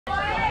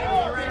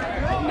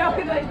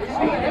Nice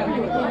and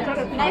cool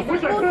catcher.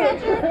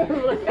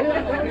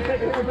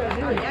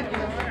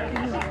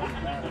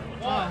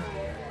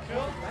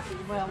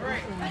 Well,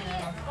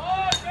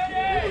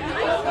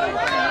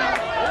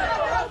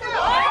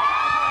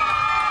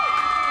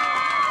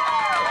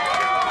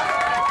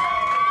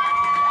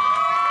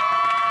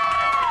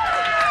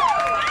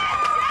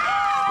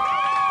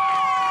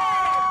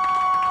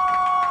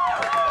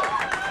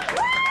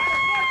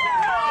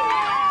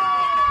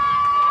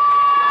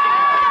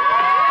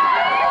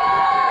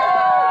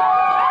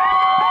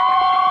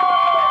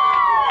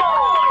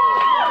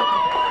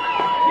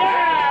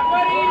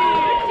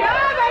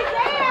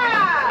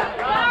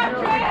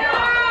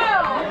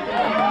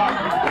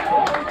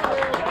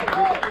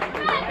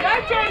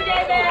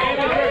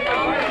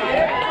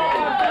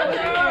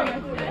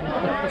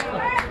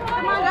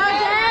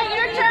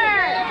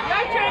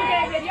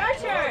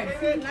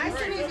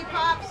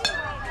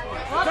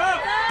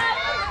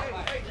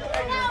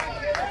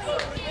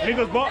 He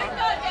goes ball.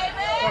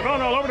 Oh,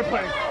 going all over the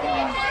place. Is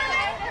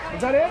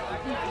that it?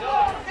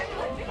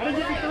 I didn't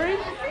give you 3?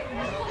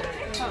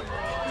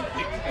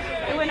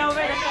 it went over the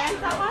fence,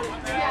 that one?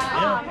 Yeah.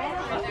 Oh, man.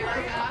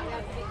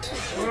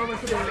 Went over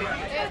to the...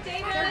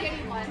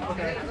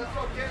 Okay.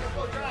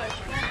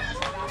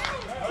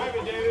 All right,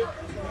 David.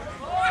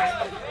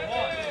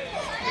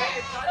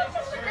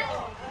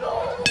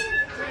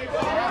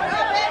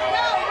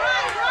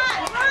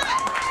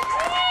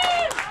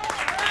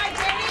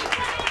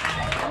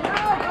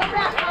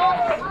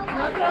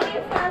 Good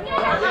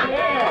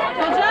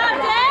job,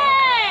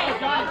 Dave!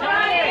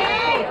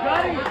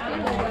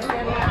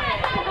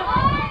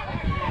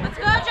 Let's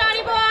go,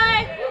 Johnny boy!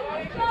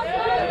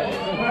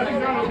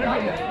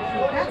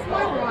 That's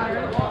my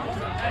water.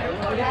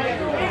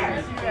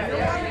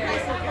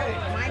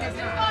 Mine is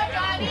not.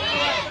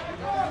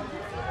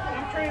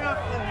 I'm turning off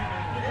the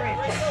drink.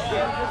 Just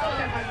look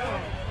at my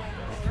phone.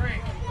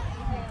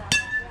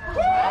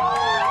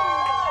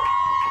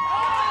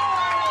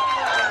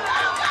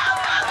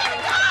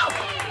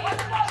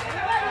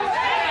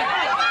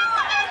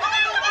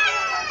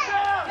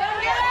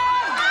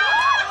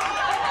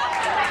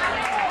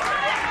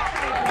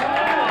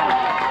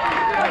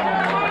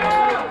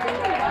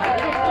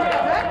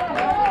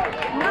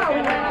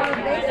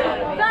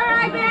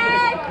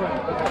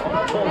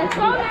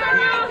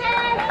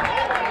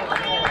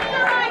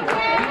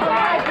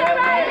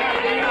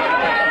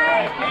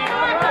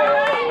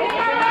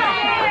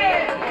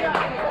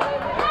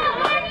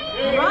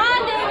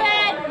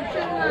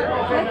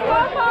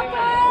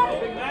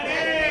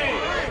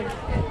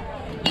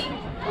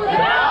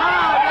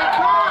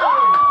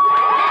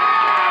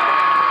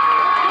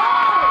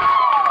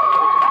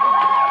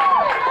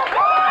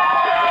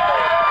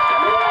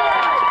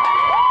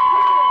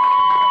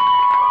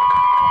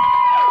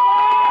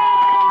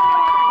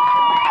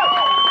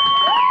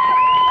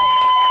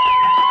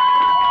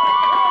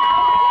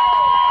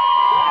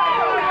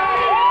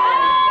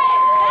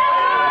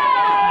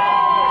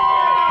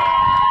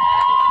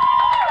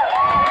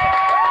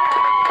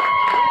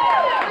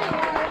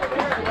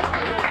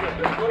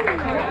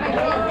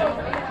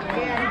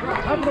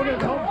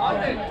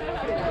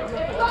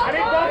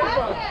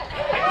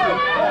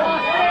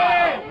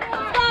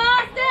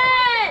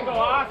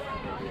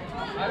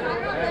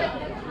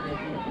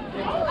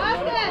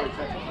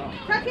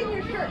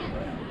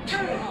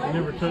 He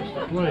never touched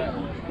the plate.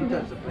 He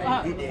touched the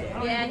plate. He did.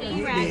 Yeah,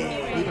 he ran. He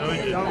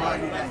did. Don't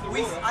argue that.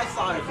 I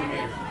saw it from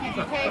here. Can you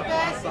take I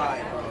this? saw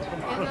it, bro.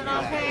 Is it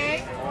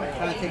okay?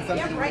 Trying to take something.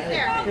 Yep, right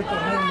there. He did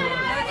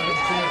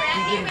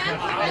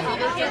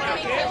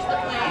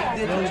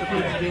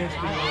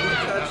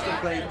touch the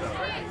plate, though.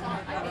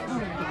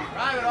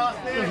 Private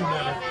Austin.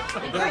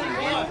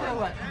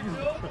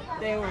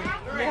 They were,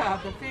 yeah,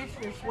 the fish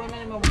were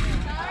swimming in the water.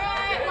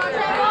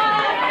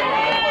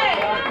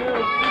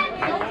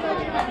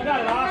 You got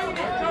it, Austin. You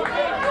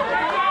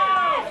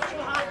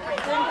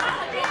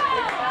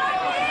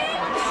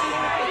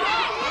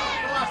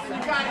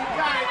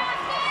got it.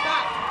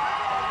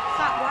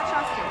 Stop, watch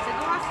Austin. Say,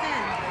 go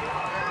Austin.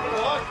 Go,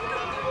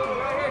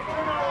 run it.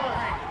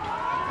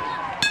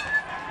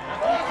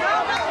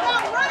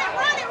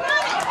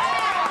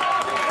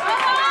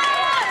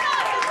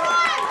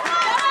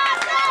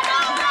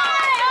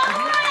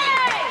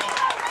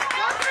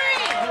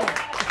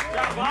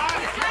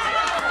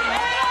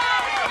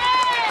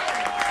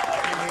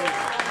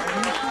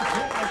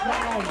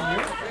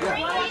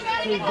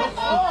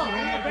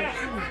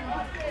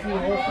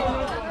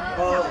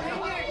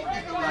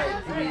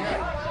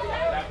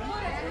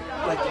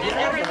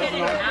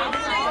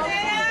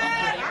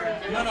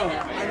 No, I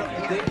don't.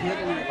 They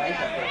didn't like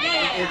that.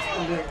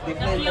 They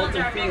played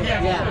open field.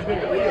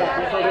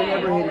 Yeah. So they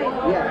never hit it.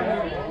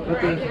 Yeah. But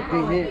they hit it.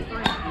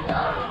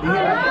 They hit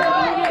like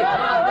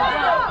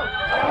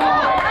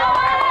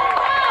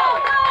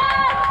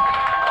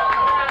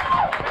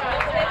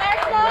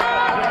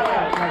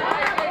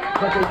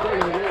but they played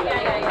it.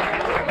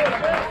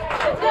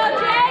 Let's go,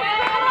 Jay!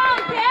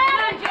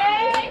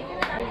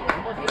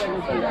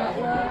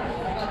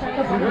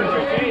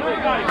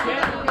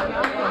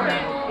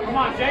 Come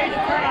on, Jay,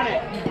 turn on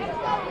it.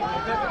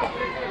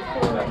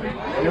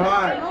 You're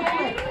hard.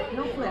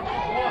 No flip.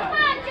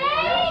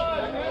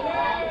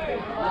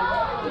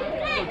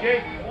 Okay.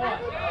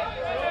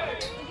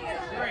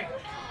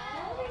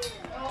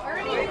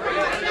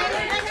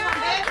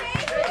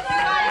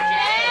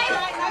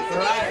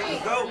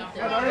 Alright, go.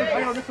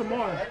 Hang on, get some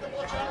more.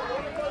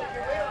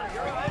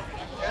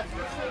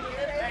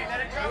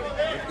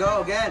 Let's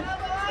go again.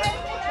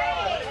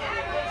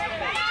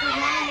 His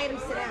mom made him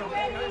sit down.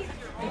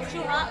 It's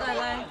too hot,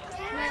 Lele.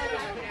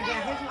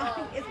 Yeah, his mom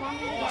made him sit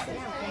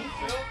down, okay?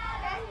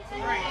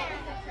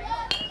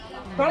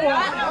 Come on.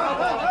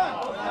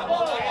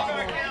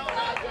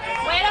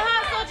 Way to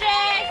hustle,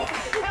 Jay.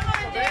 Come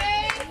on, Jay.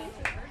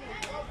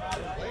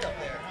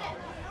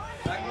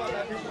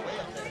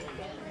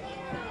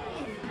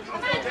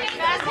 Come on, Jay.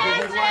 Fast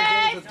hands,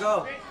 Jay. Let's go.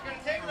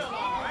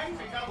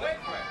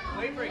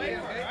 Wait for it, okay?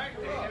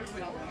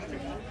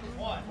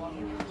 One,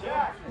 two,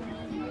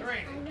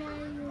 three.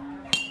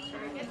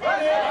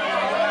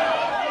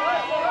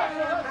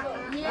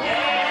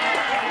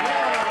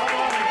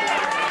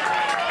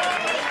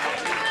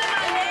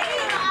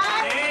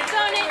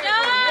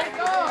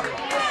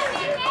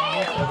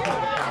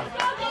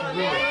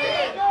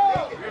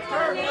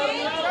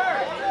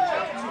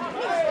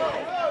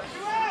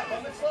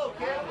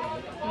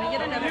 Can we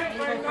get another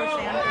table for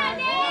Sandra?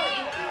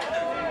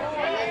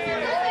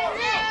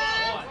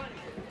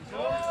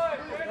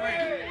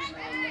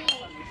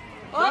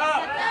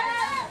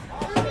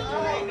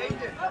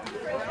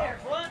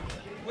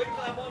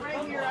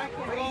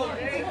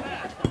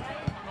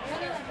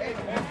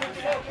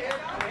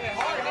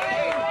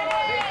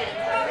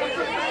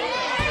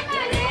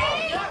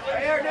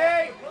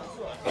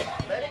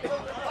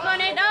 Come on,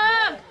 Nate,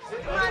 dog.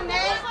 Come on,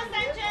 Nate. Come on,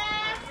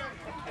 Sanchez.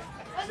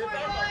 One more,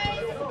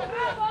 boys. Come on,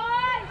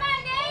 boys. Come on,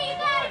 Nate. You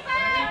got it,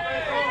 bud.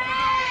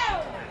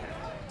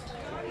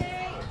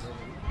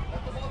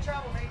 Let the ball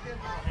travel, Nathan.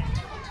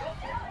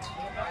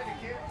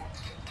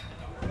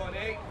 Come on,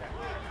 Nate. Come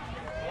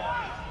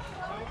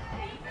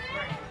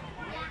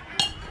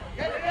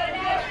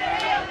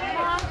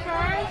on,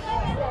 first.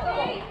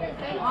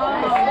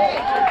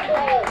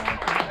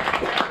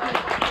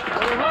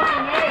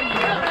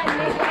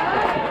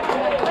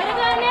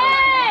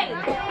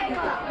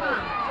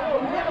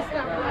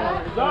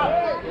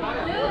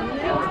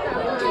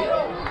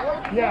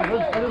 Yeah, are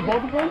those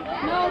both of them?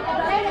 No,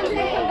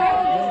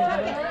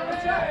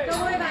 don't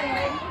worry about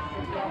it.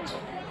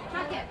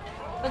 Chuck it.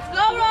 Let's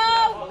go, Ro!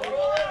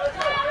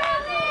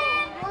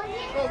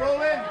 Go,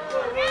 Roland.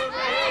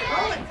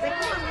 Roland, say,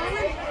 come on,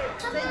 Roland.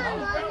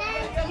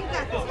 Say, you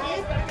got this,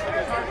 kid.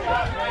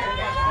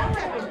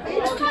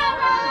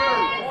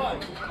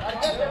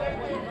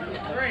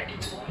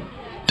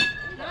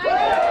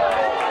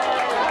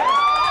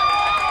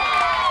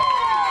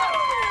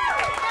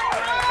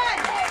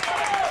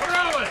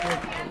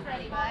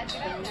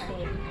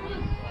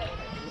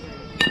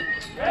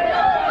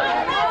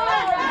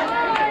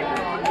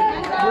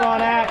 Come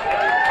on, Ash.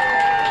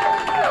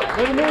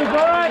 Way to move,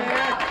 bud.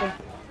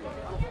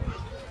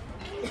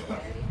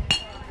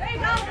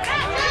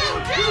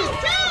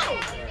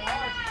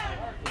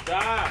 Good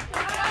job.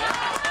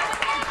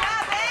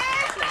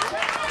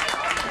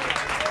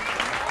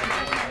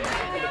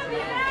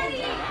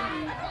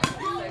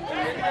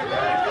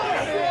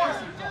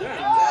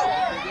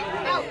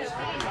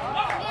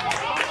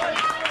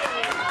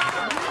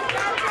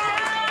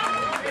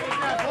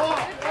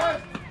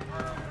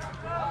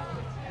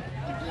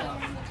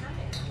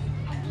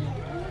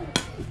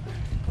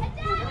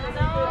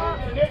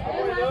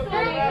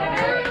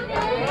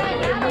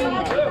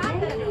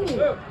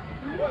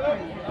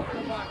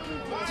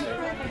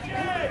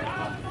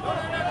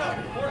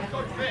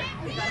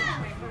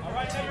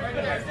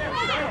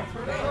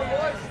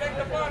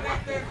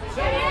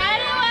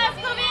 Ready, West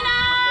Covina!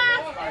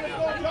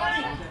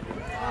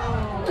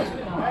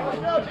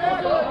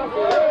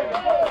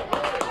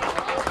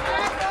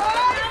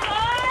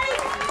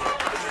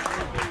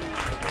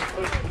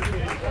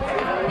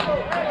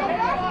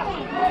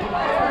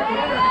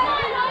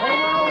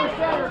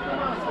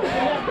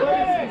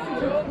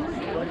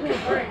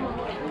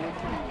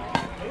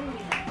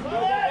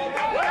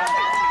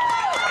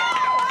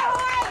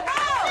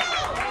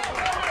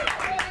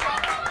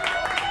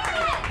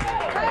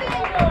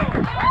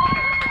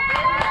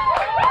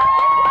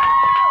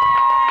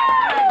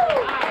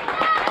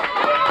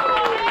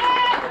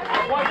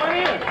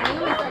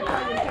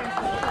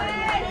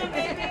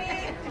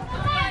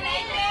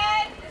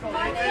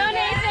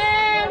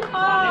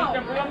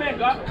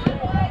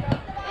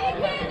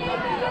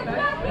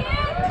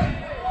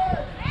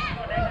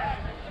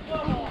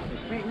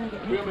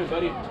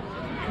 Buddy.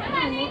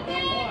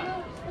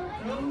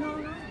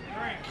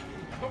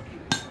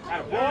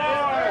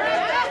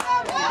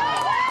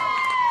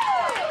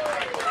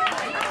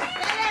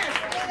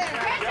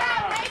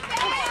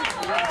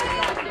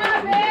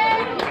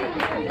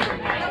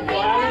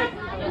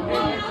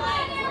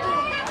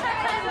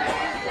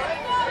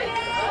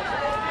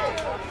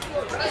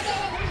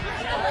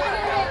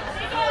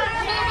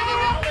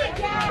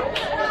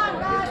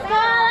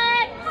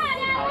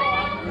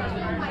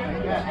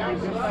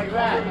 Solid! like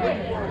that.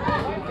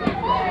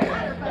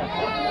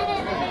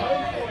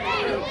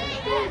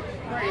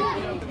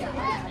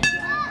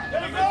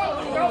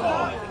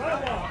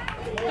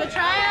 Good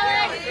try,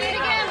 Alex. Do it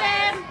again,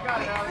 babe.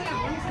 Got it, Alex.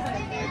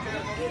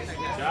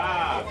 Good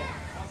job.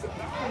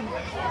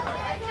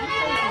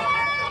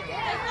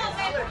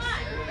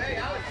 Hey,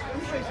 Alex.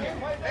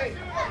 Hey.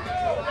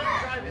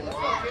 Let's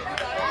go, kid.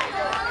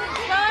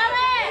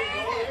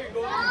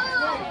 Go, Alex.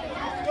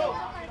 Go.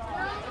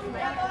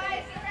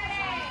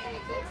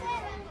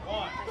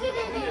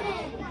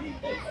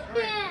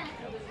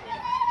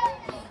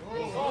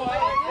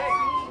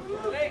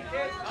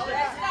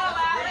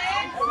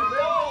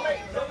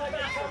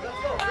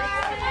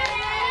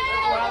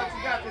 Alex,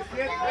 you got this,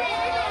 kid.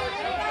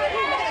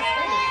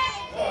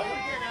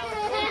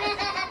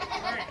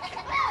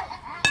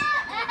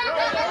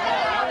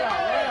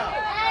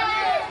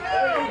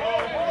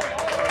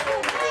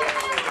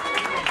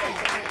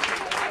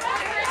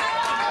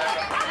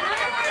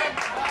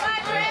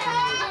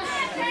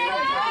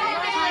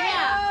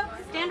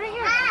 Stand right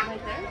here.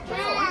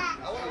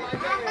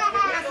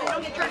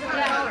 Don't get charged $100.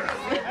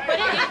 Put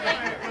it in.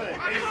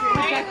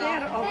 Check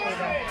that. Okay,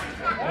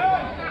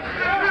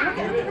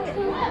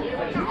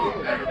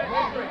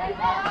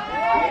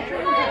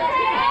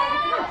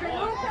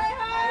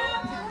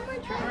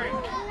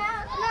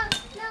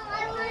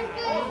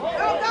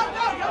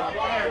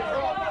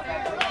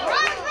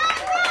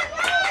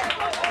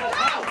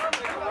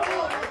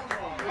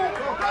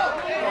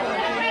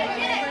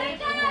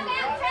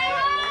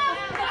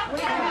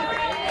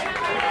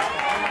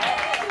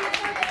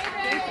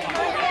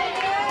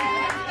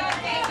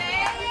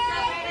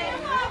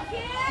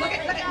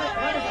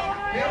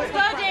 Let's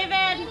go,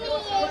 David.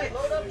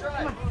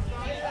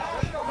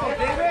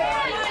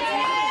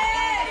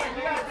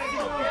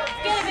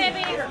 Get it,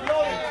 baby.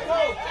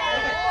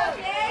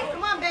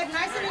 Come on, babe.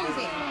 Nice and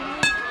easy.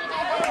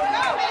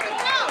 Go, baby.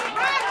 Go.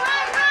 Run,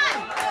 run, run.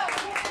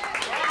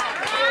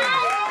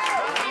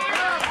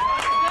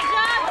 Good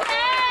job,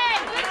 Tay.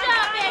 Good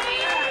job, baby.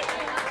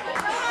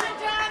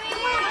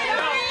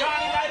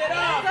 Johnny, light it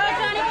up. Go,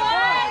 Johnny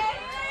boy.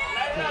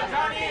 Light it up,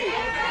 Johnny.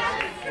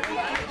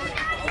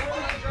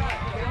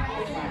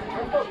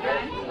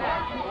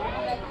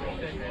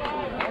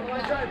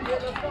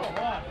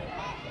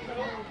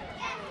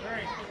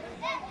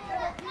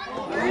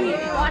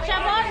 Watch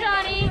that ball,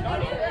 Johnny.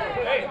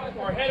 Hey,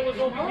 our head was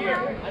over here.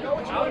 I know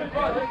what you're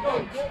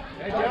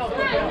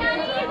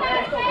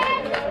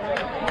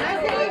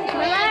Nice and easy.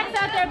 Relax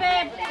out there,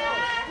 babe.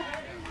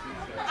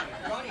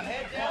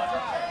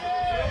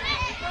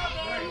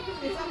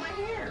 It's on my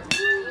hair.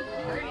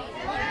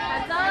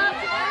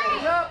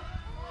 Heads up.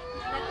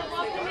 Let the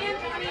ball come in,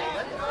 Johnny.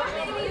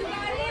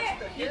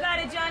 You got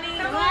it, Johnny.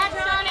 Relax,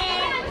 Johnny.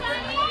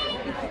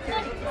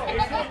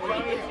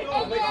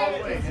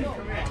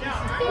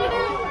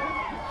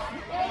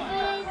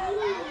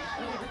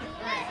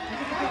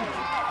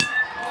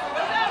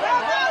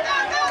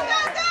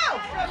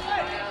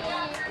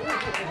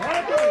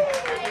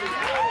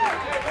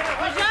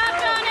 Good job,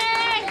 Johnny.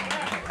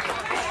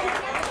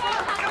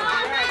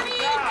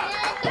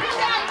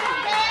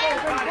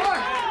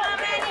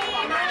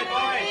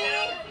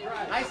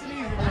 Nice and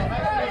easy.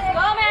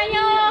 Go,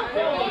 Manuel.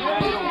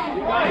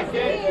 Nice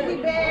and easy,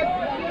 babe.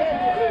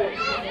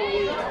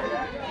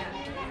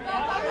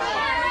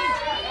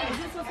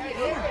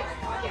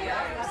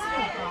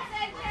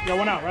 Got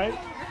one out, right?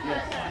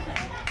 Yes.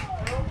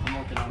 I'm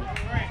working on it.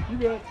 You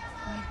good.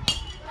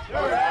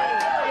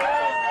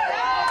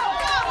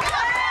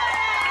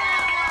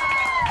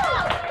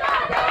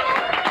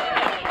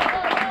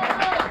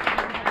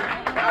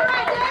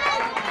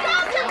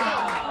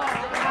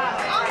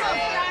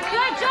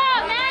 Good job,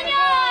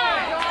 Manuel.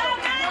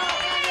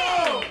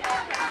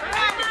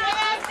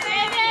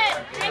 David,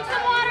 drink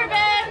some water,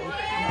 babe.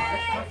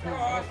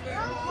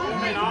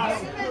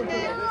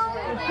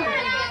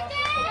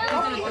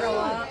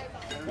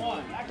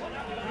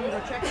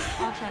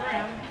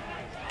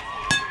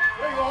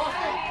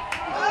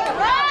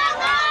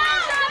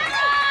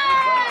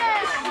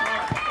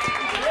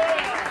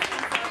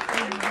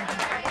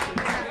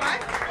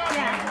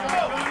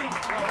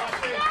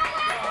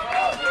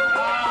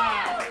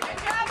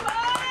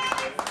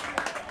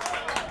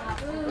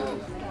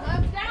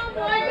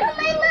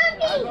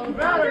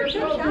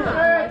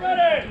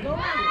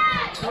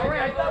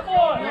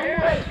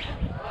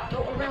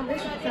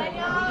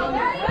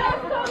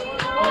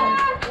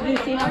 Do you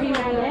see how he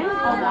ran in?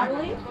 All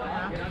wobbly?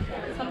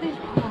 Something's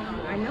wrong.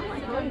 I know. I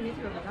told you to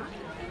go to the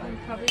doctor. I'm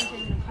probably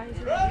taking the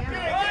Kaiser.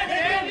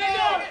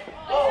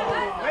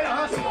 Way to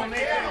hustle on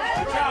that.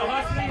 Good job,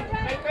 Husky.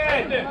 Make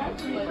that.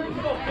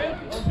 Come on, kid.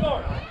 Let's go.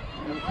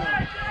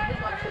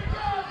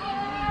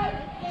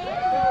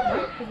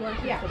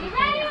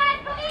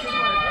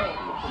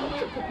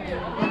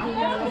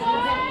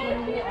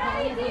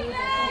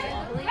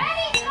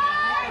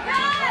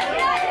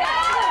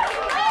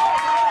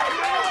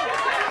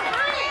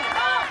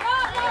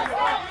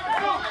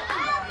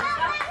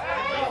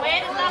 Way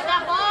to stop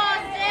that ball,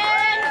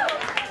 Austin.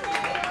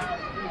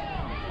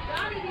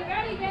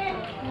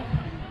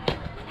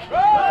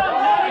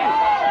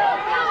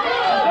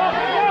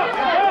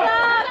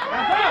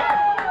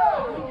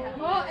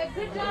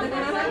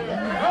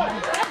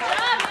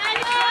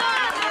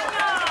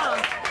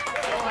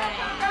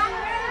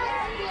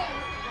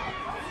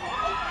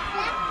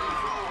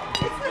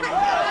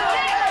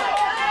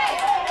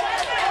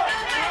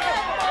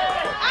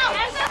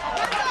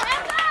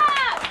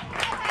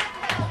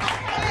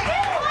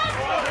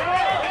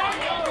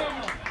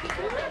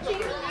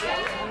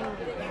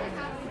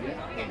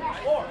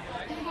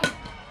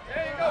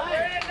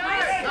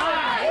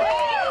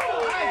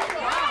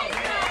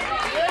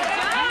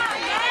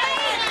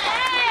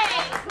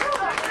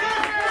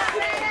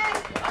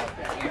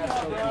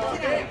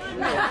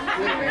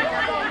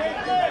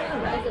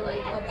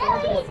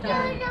 Put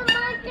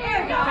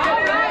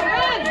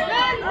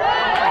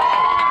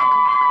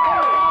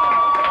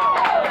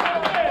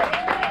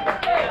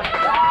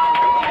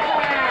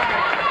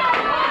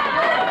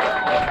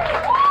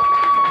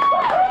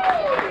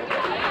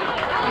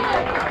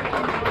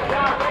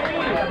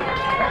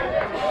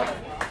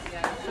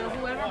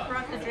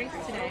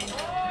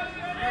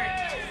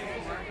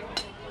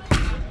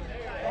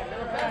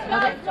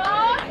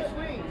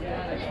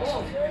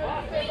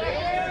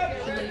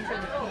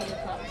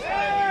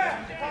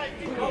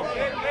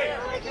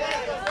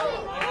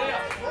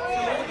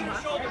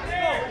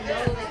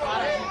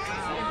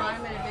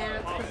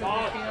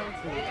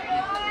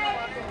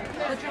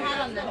your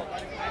hat on them.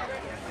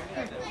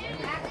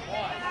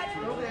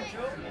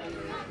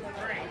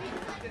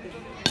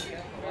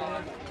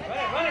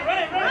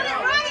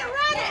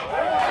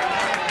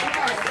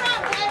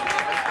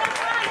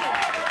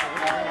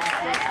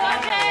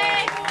 Run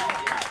it!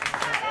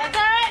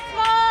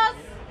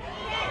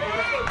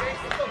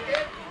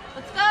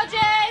 Let's go,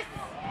 Jace!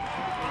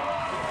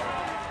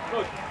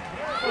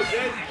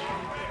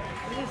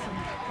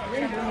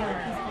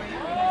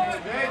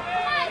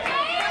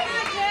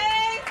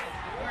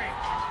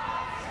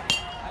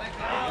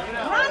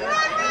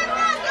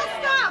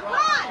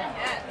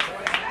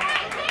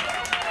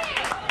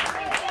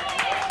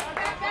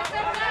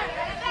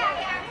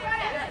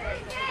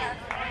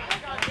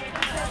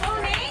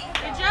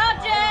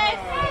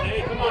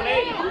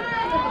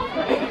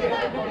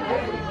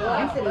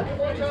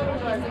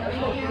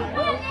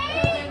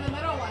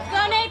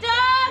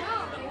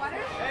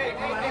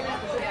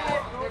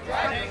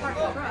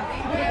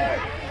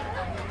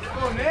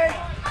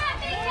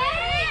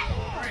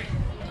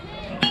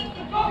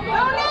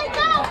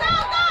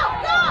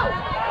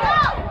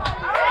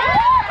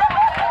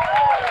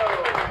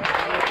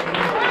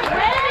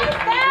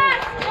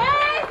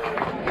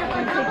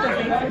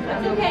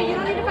 Okay, you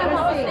don't need to find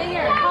Papa. Stay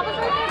here. Papa's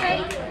right there,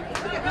 baby.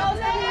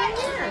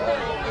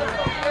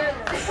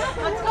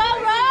 Let's go,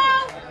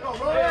 roll!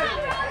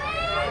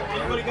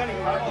 Anybody got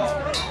any practice?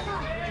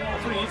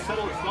 That's when he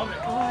settled his stomach.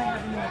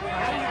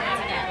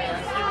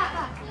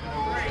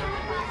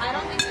 I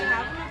don't think we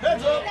have them.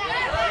 Heads up!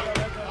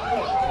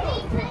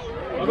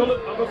 I'll go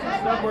see the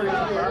stuff where you're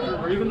after,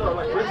 or even though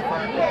like Rich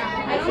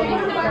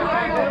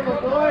practice.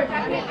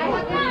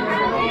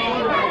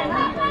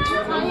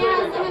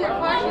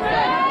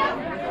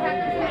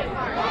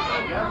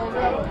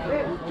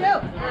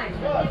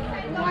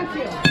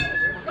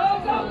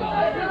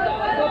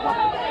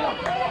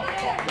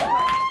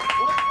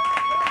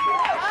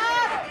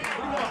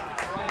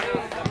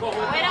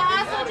 Way to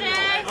hustle,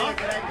 Jay!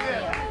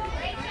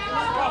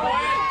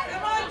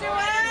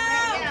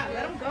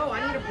 Let him go. I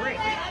need a break.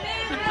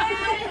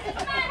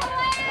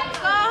 Let's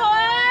go,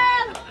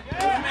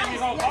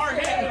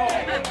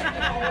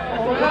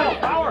 Joel!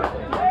 Power!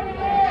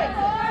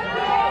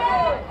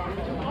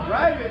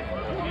 Drive it.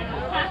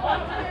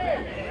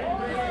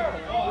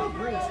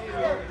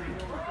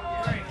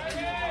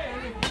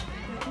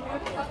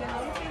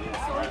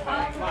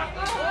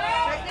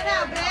 Straighten it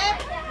out, babe.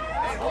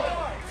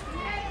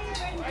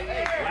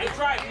 Nice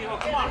try, Mijo.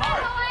 Come on,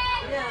 hard.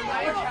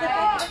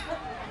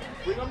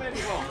 Bring them in,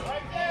 Mijo.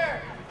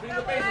 Clean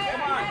the bases.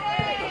 Come on. Come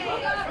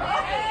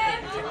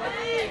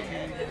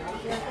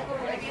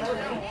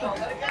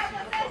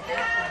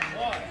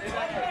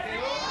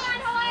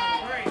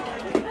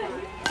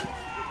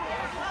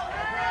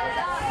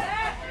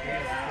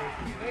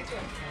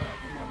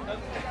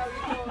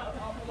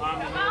on,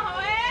 Joel!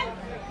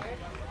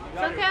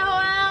 It's okay,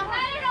 Joel!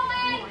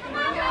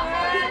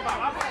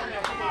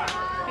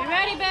 Be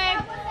ready, babe!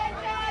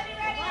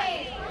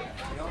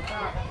 Go,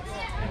 Joel!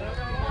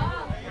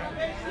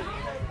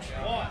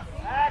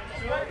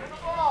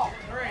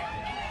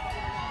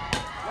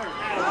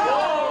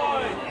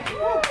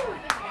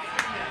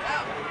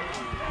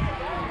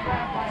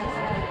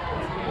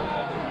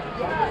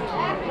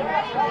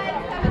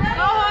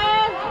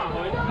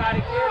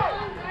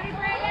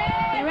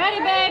 Be ready,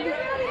 babe!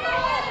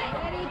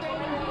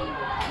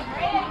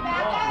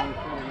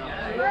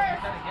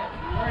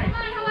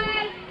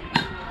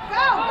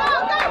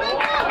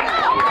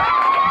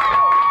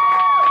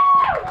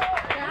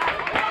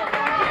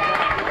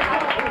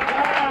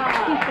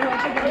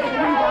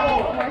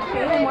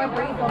 More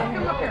breathe on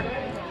him. Up here.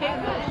 Take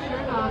the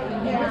shirt off and he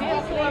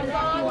needs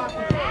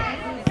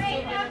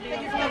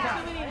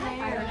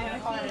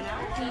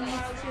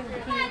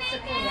to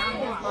cool down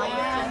his body.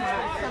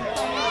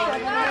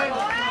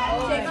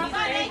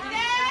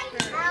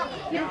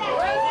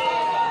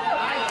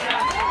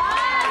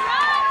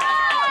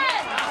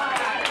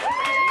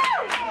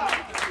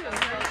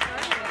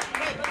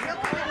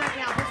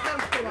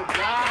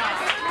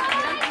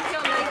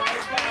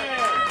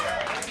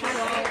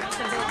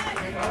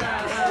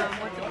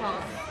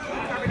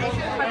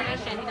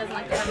 Carbonation. He doesn't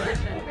like the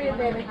carbonation. Breathe,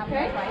 baby.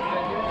 Okay? Try to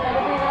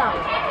breathe it out.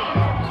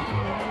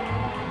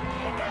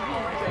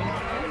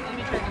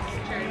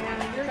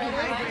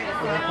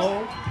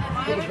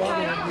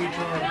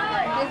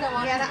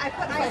 Yeah, I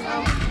put ice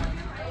on.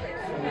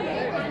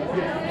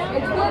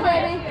 It's good,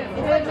 baby.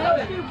 If it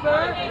makes you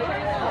burp,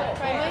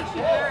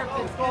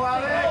 it's Go,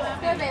 Alex.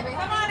 Good, baby.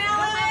 Come on,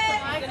 Alex.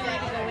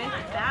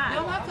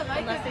 You'll have to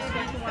like it, baby.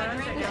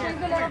 Just drink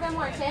a little bit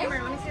more, okay?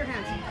 Let me see your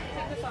hands.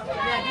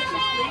 Yeah, get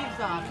your sleeves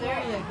off.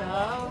 There you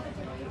go.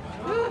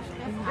 Whew,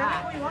 that's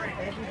hot. You want it,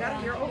 babe. You got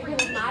it. You're over If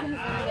he's not, he's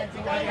gonna get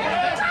sick.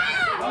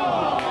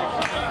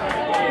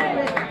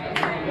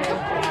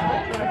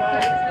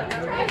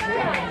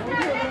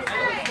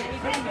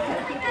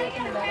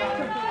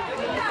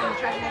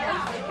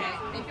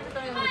 Thank you for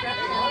throwing the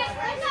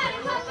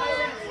crap.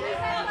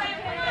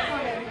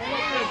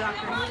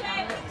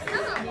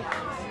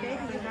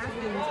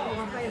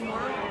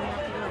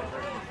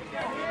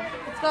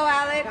 Let's go,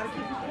 Alex.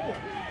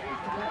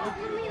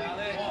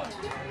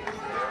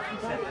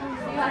 You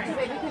have to,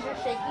 baby, because you're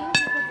shaking.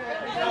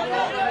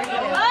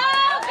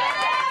 Oh, get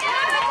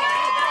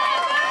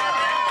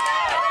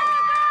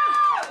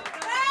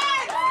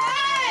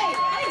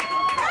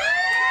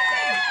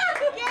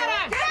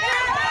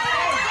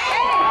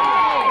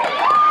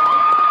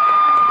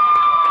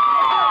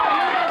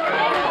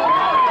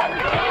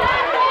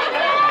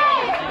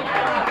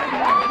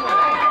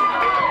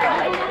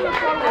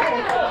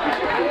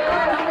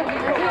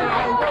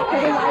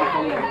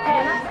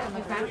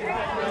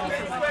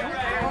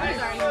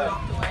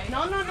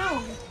No, no,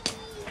 no.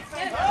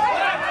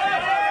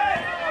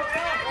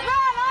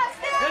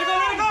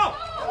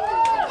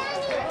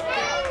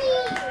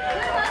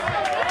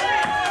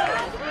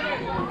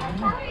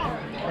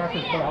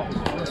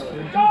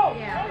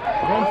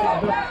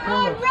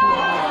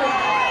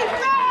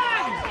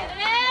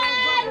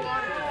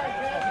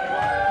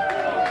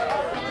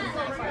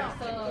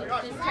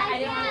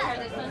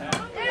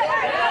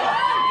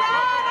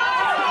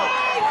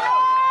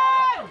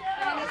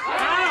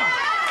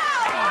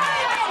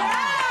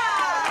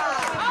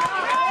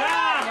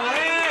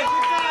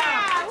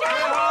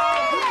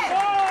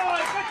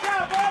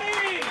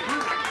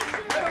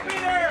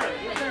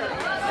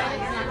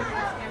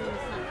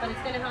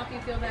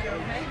 Feel better,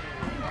 okay?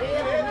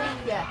 It'll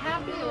make you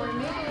happy or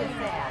make you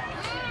sad.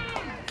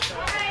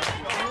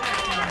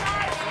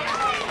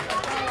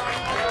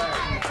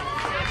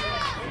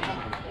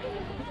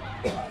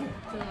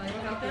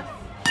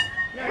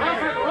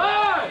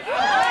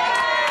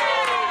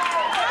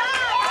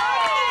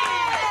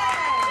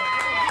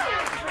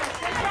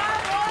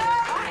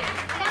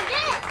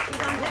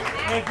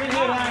 Hey, good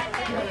hit, huh?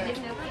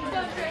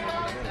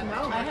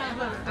 I have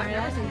a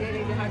friend who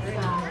dated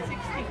her son,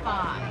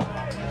 65.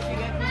 She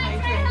got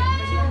dehydrated,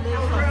 but she lives on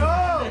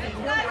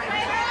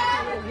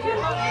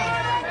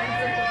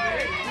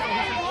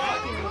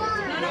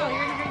No,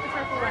 you're gonna drink the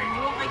purple one.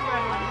 You won't like the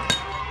red one.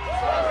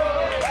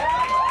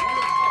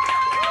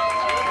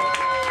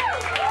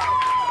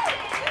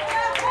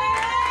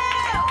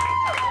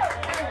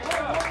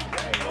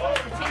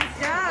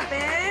 Good job,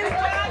 babe.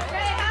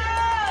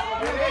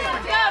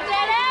 Let's go,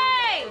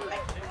 Daddy!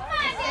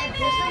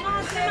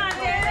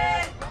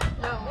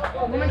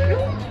 Come on, David.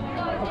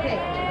 Okay,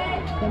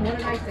 then what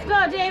did I say?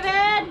 Go,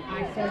 David! I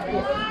said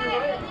this.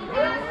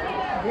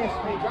 This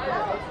way.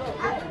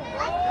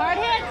 Hard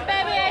hits,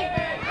 baby!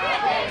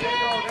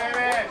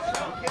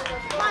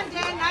 Come on,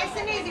 Dan. Nice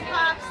and easy,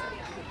 Pops.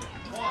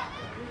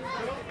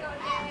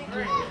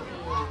 Bring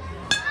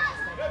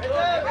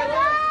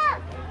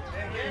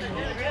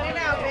it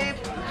out, babe.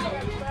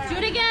 Do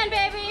it again,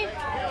 baby!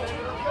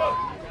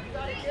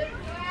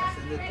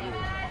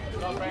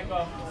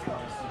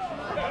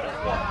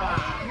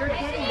 You're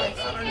getting it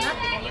or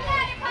nothing.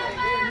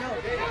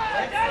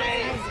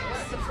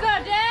 Let's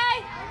go, Day!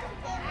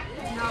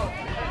 No.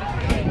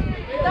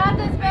 You got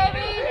this,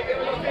 baby!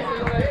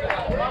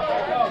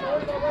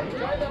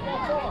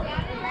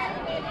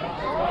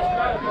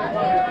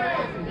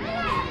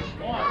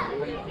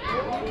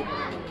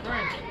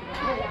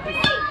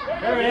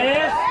 There it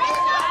is.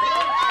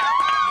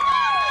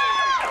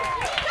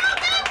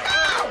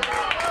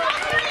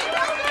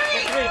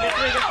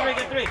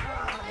 Get three.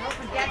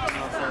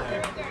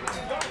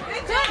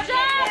 Good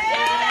job,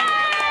 Day!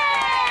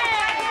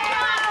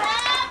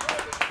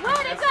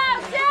 Way to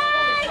go,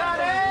 Day!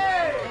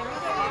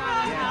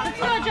 Let's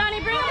go, Johnny.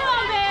 Bring it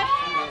home, babe.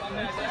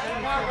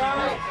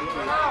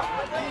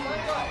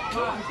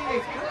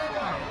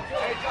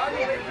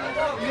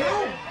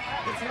 No,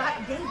 it's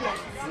not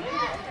David's.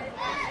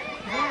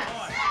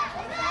 Yes.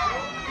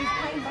 He's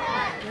playing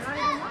ball. You're not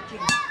even watching.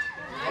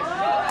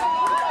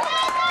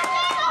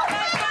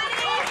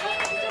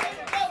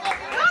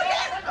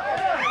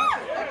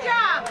 Good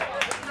job.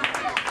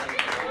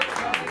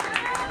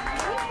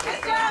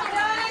 Good job,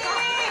 Johnny.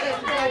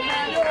 Come on,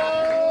 Maddie.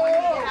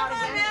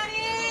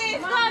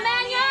 Come on,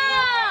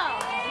 Manuel!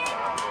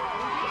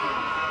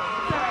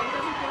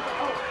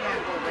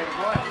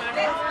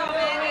 Let's go,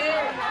 baby.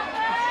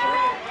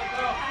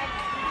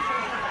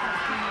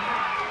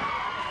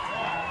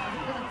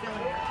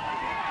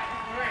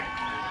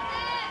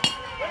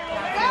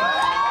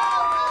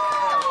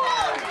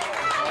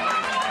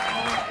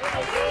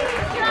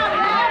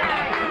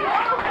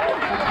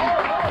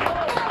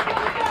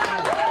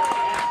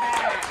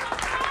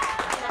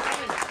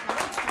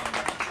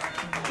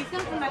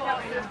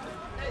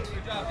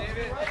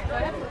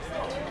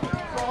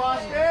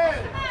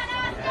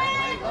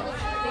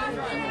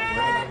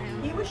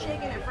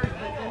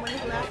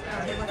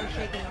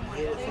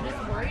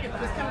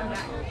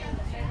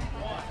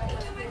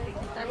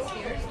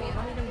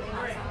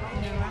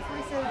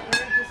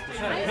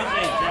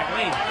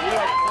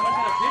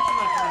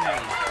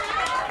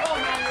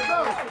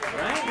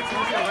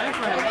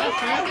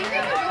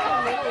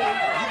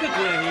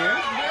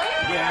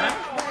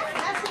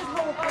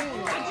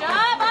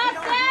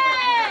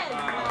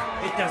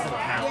 It doesn't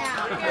count. It's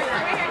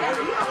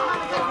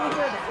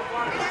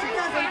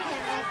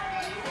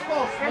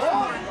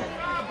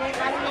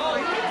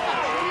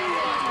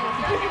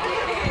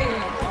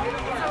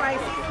alright,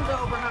 season's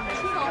over, honey.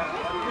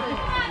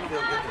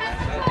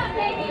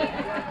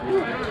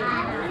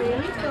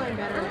 He's feeling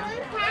better now.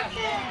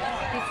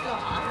 He's still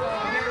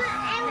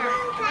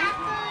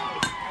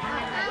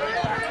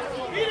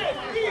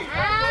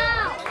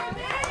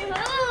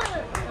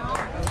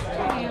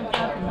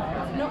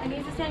No, it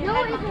needs to stand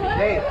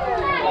Dave.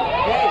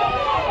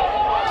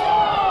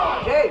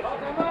 Dave.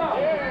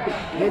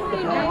 Hit the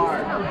car.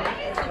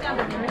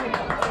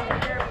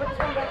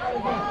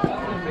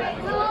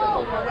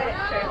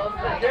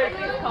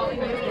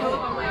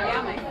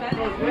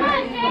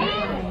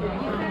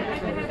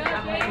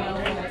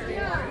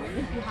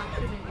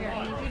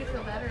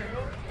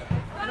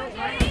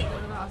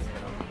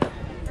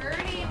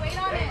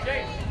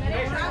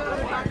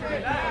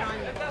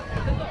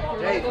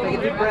 Jay, take a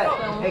deep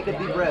breath. Take a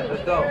deep breath.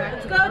 Let's go.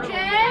 Let's go,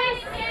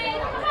 Chase!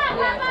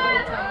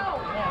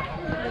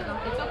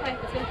 It's okay.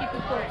 It's gonna keep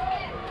you cool.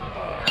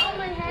 Oh,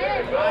 my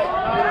head.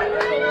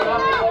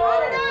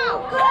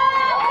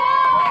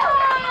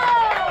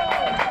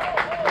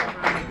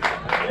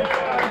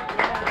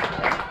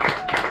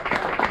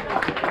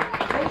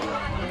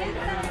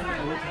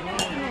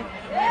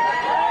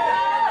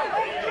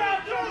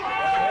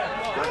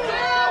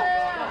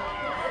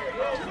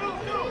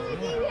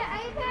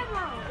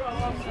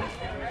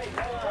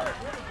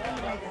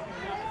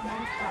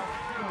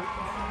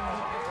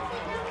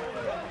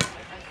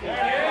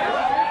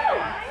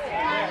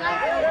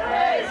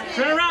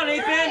 Turn around,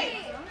 Nathan.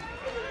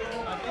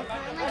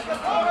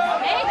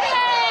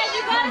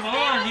 Come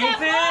on,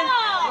 Nathan.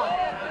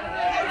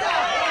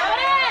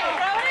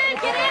 Throw it in,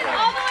 get in,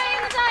 all the way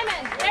in the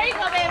diamond. There you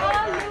go, baby.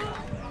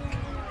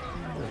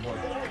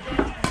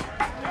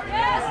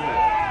 Yes.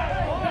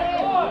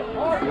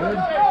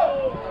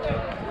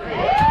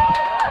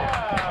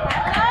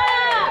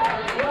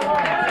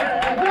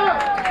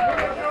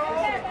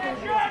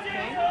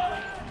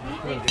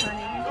 Thanks, honey.